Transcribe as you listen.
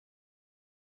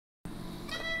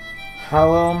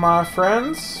Hello, my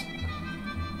friends.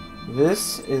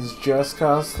 This is Just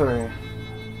Cause 3.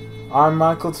 I'm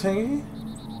Michael Tingy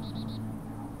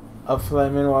of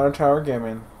Flaming Water Tower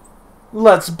Gaming.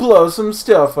 Let's blow some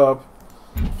stuff up.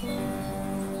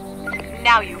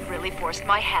 Now you've really forced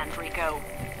my hand, Rico.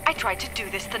 I tried to do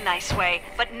this the nice way,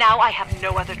 but now I have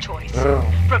no other choice.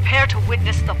 Prepare to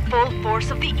witness the full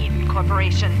force of the Eden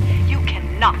Corporation. You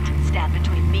cannot stand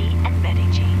between me and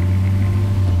Medici.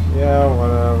 Yeah,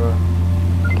 whatever.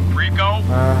 Rico,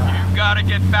 you gotta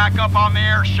get back up on the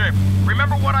airship.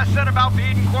 Remember what I said about the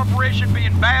Eden Corporation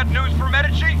being bad news for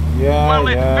Medici? Yeah, well,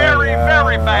 it's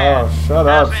very bad. Oh, shut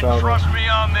up, Doesn't Sheldon. trust me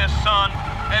on this, son.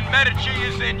 And Medici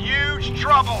is in huge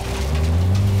trouble.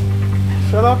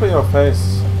 Shut up in your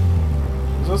face.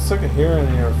 I'm so sick of hearing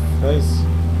in your face.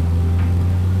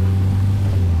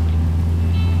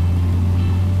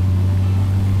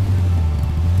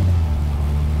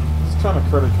 It's kind of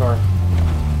credit card.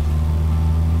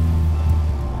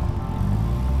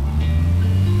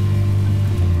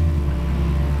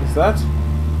 Is that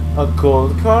a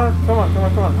gold car? Come on, come on,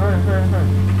 come on. Hurry, hurry, hurry.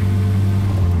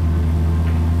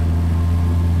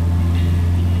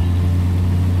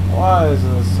 Why is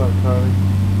this so crowded?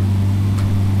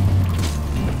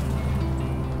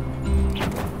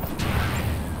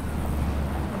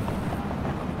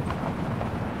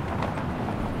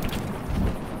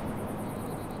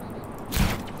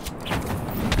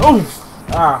 Oof!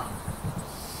 Ah.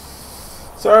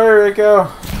 Sorry,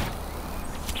 Rico.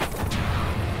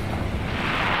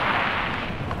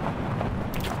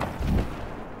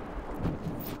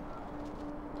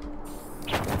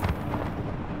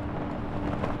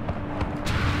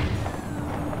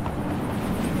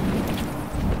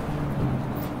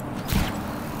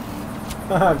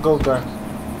 Gold car.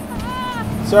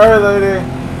 Sorry, lady.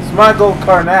 It's my gold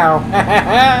car now.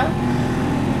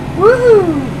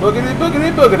 Woohoo! Boogity,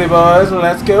 boogity, boogity, boys.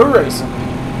 Let's go racing.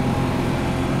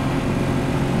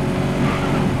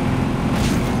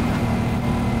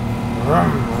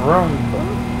 Vroom, vroom.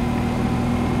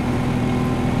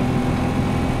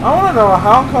 I want to know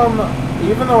how come,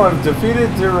 even though I've defeated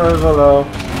Dirivolo,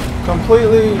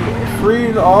 completely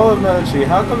freed all of Medici,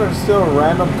 how come there's still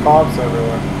random cops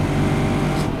everywhere?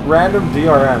 Random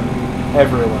DRM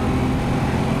everywhere.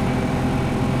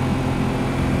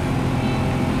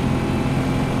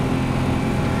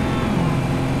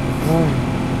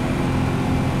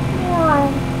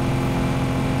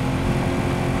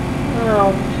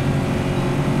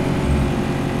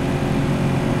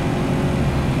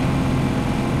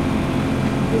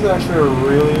 This is actually a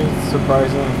really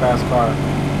surprisingly fast car.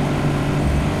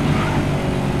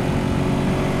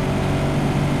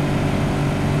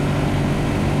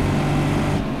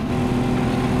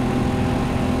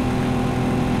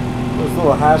 This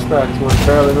little hatchback to a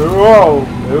barely move. Whoa!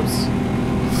 Oops.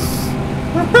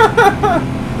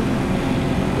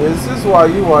 This is why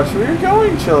you watch where you're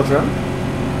going, children.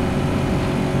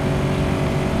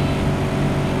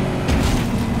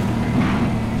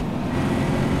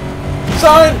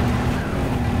 Sign!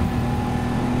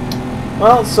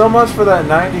 Well, so much for that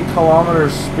 90-kilometer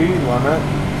speed limit.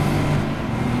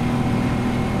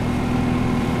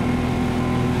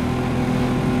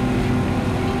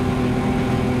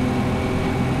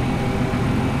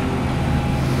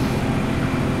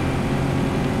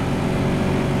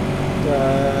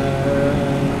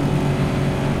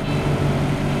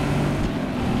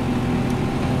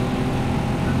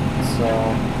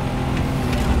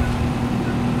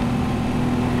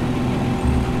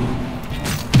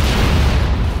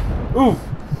 Ooh!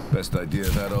 Best idea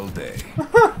of that all day.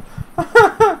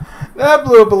 That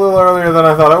blew up a little earlier than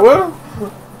I thought it would.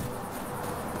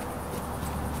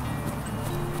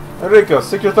 Enrico,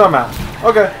 stick your thumb out.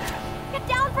 Okay. Get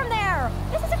down from there!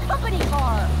 This is a company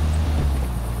car!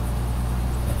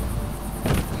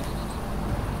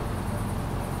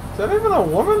 Is that even a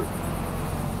woman?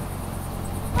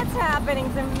 What's happening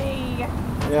to me?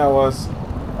 Yeah, it was.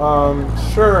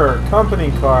 Sure,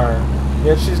 company car.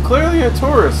 Yet she's clearly a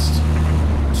tourist.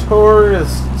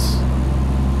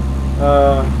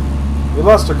 We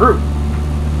lost a group.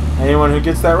 Anyone who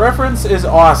gets that reference is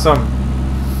awesome.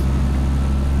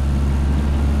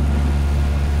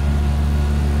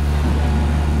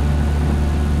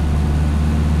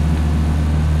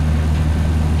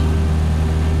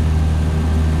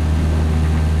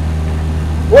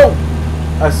 Whoa!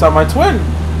 I saw my twin!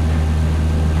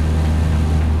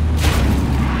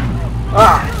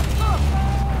 Ah!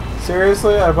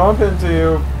 Seriously, I bump into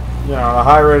you, you know, at a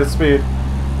high rate of speed,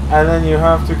 and then you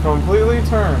have to completely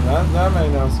turn. That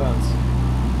made no sense.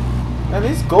 And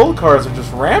these gold cars are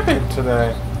just rampant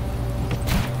today.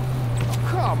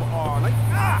 Come on.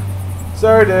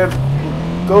 Sorry, dude.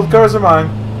 Gold cars are mine.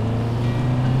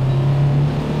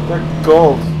 They're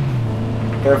gold.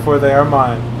 Therefore they are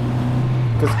mine.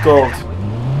 Because gold.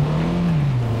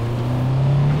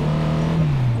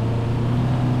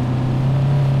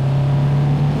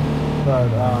 But,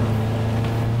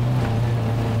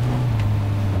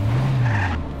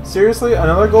 seriously?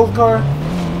 Another gold car?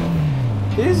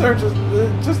 These are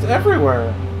just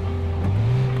everywhere.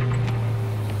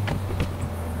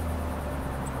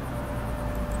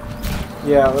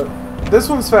 Yeah, this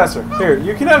one's faster. Here,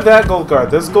 you can have that gold car.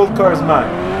 This gold car is mine.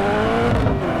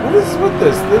 What is with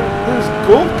this? There's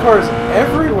gold cars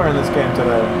everywhere in this game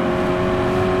today.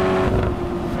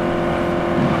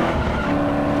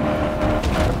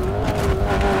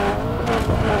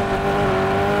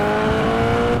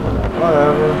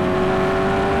 Whatever.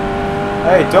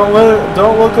 Hey, don't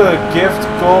look a gift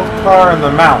gold car in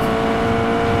the mouth.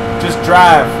 Just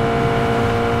drive.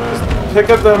 Just pick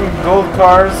up them gold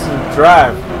cars and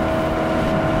drive.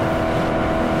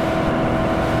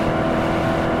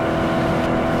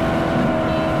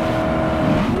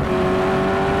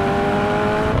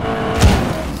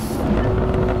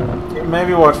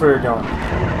 Maybe watch where you're going.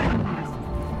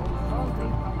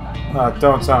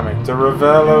 Don't tell me. The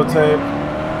Ravello tape?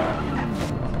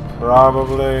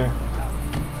 Probably.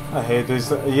 I hate these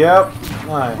things. Yep.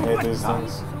 I hate these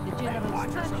things.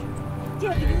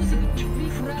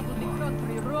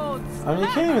 I mean,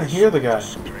 you can't even hear the guy.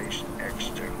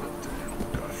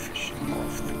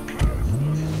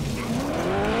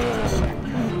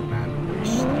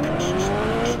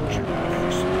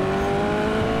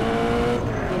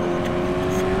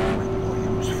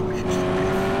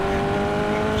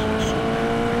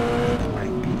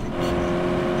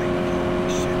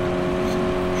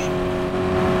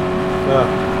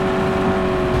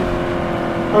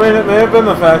 I mean, it may have been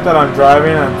the fact that I'm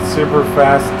driving at super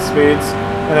fast speeds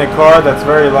in a car that's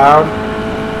very loud,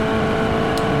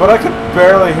 but I could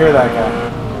barely hear that guy.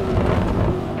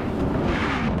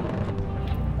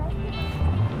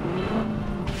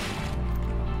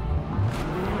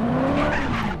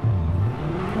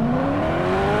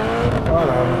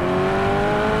 Whatever.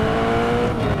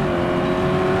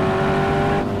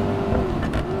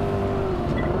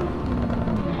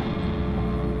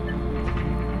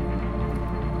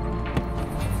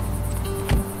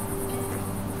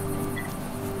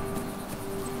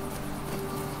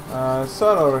 I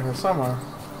saw it over here somewhere.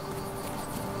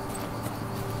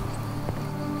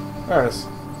 There it is.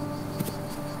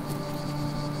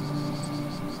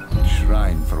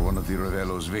 Shrine for one of the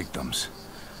Ravello's victims.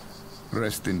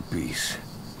 Rest in peace.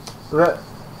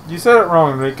 You said it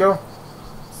wrong, Rico.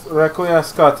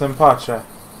 Requiescat in pace.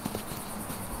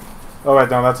 Oh wait,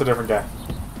 no, that's a different guy.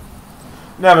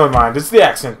 Never mind, it's the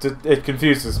accent. It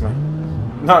confuses me.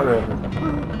 Not really.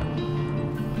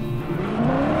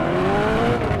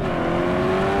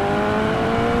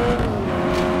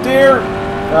 Deer!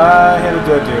 I hit a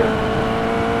dead deer.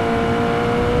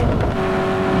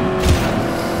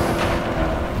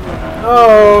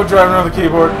 Oh, driving on the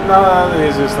keyboard. Not the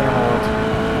easiest thing in the world.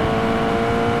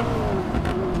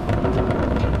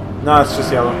 No, it's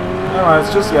just yellow. Never mind,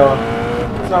 it's just yellow.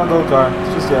 It's not a gold car,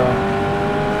 it's just yellow.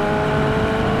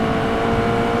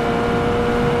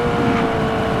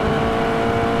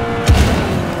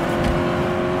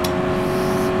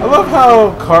 I love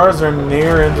how cars are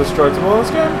near indestructible in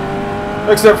this game.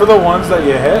 Except for the ones that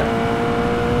you hit.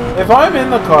 If I'm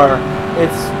in the car,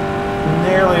 it's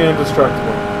nearly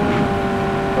indestructible.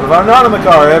 But if I'm not in the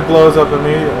car, it blows up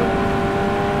immediately.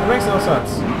 It makes no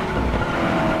sense.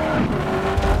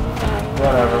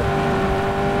 Whatever.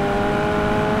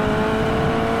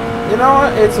 You know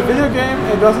what? It's a video game.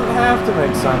 It doesn't have to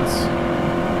make sense.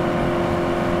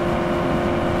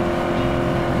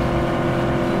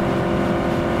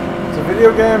 It's a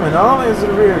video game, and not only is it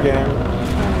a video game,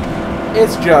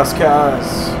 it's just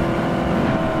cause.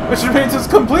 Which means it's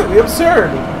completely absurd.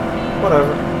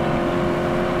 Whatever.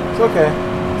 It's okay.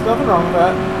 There's nothing wrong with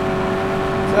that.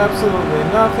 There's absolutely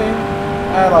nothing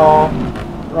at all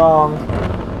wrong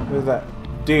with that.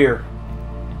 Deer.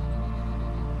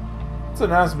 It's a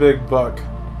nice big buck.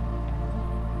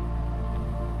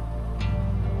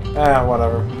 Ah,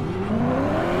 whatever.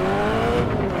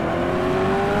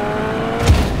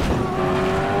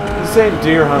 This ain't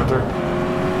Deer Hunter.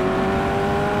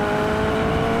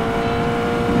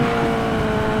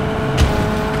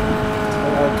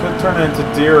 I could turn it into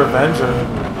Deer Avenger.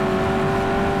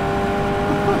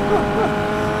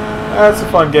 That's a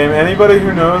fun game. Anybody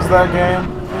who knows that game,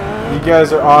 you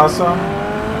guys are awesome.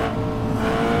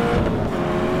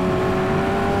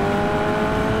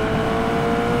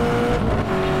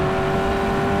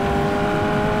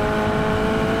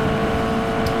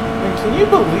 Can you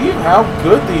believe how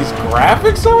good these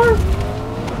graphics are?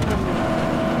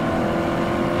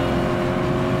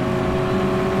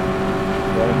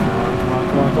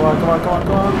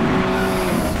 Come on.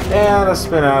 And a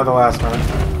spin out of the last minute.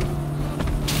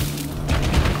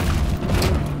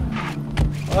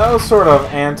 That was sort of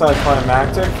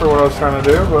anticlimactic for what I was trying to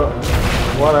do, but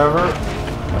whatever.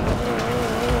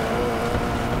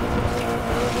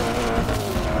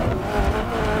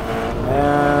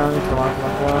 And come on.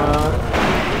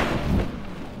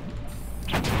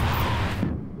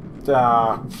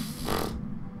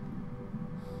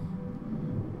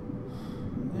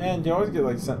 And you always get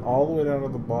like sent all the way down to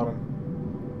the bottom.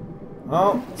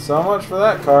 Well, so much for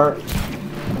that car.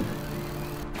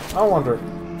 I wonder.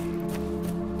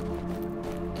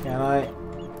 Can I?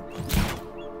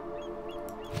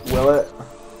 Will it?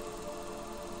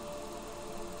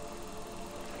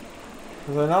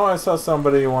 Because I know I saw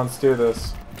somebody once do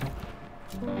this.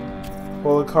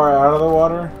 Pull the car out of the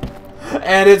water.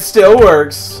 And it still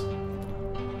works!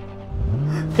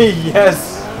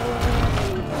 Yes!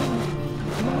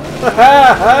 Ha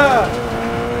ha!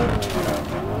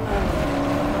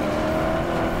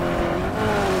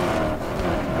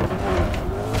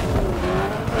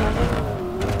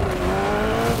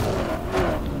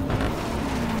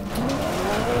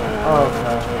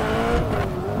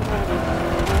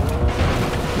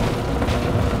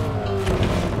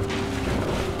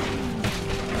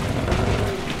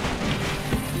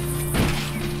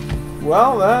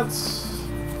 Well, that's...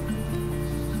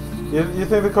 You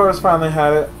think the car has finally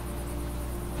had it?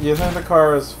 You think the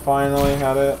car has finally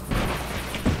had it?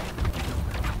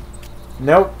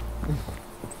 Nope.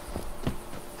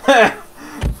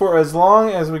 For as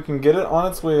long as we can get it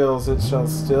on its wheels, it shall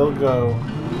still go.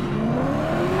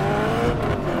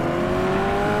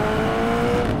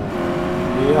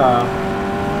 Yeah.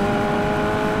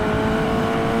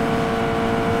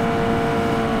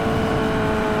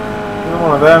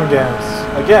 One of them games.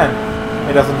 Again,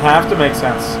 it doesn't have to make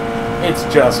sense. It's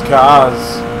just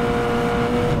cause.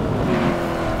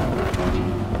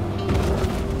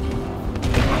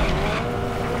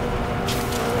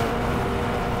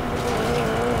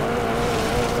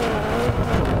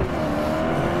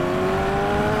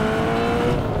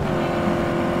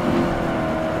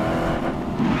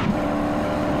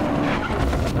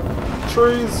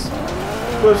 Trees,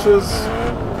 bushes,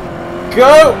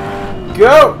 go!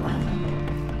 Go!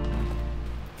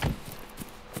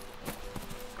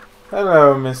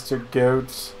 Hello, Mr.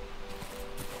 Goat.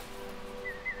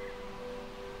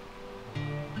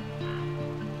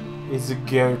 He's a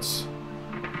goat.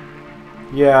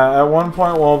 Yeah, at one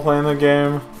point while playing the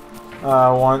game,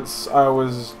 once I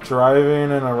was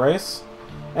driving in a race,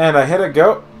 and I hit a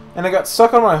goat, and it got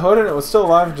stuck on my hood, and it was still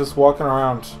alive, just walking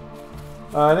around.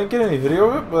 I didn't get any video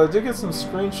of it, but I did get some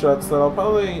screenshots that I'll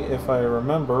probably, if I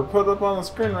remember, put up on the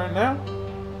screen right now.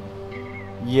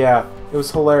 Yeah, it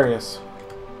was hilarious.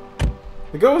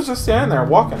 The goat was just standing there,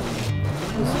 walking.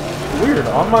 It was weird,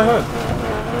 on my hood.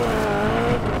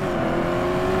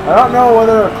 I don't know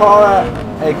whether to call that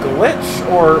a glitch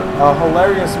or a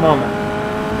hilarious moment.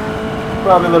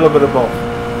 Probably a little bit of both.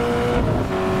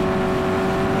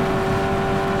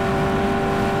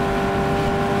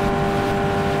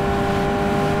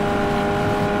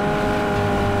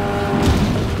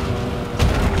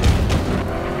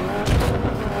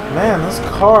 Man, this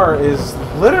car is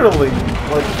literally,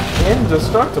 like,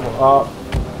 indestructible.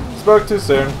 Spoke too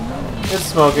soon. It's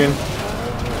smoking.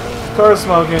 Car's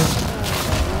smoking.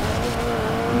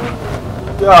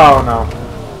 Oh, no.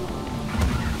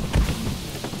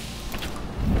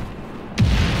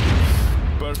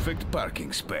 Perfect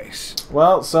parking space.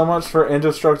 Well, so much for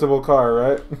indestructible car,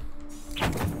 right?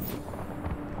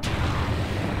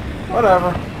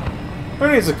 Whatever.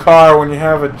 Who needs a car when you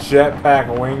have a jetpack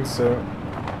wingsuit?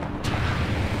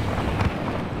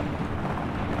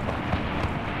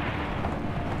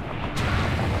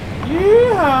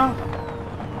 Yeah.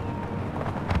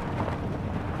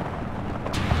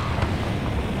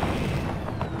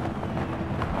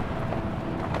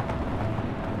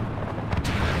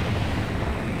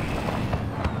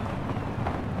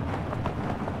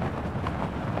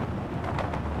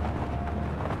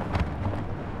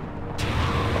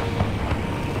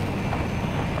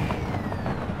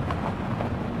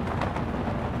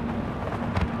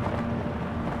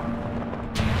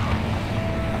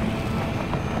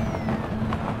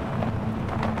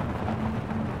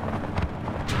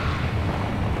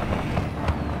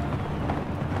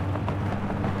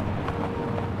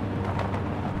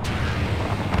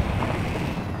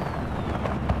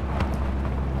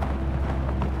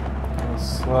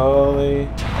 Slowly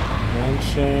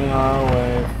inching our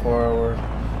way forward.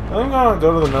 I'm gonna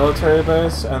go to the military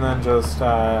base and then just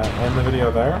end the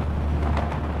video there.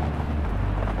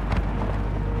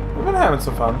 We've been having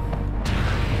some fun.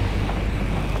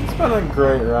 It's been a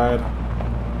great ride.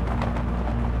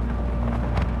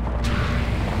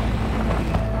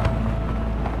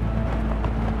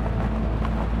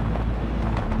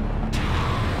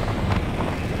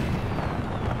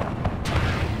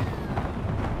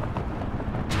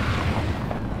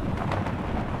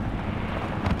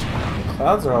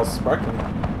 Clouds are all sparkling.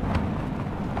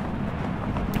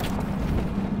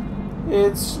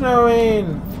 It's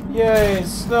snowing! Yay,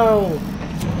 snow!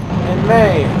 In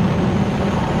May!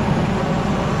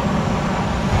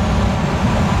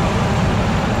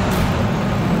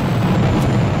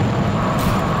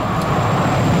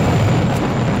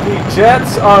 The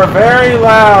jets are very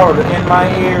loud in my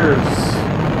ears.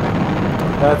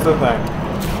 That's the thing.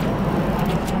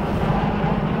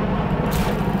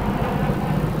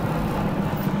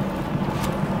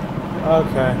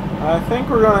 Okay, I think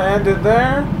we're going to end it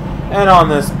there. And on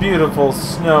this beautiful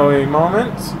snowy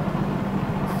moment,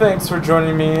 thanks for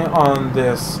joining me on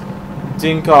this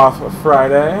Dink Off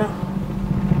Friday.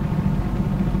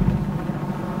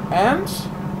 And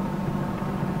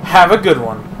have a good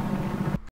one.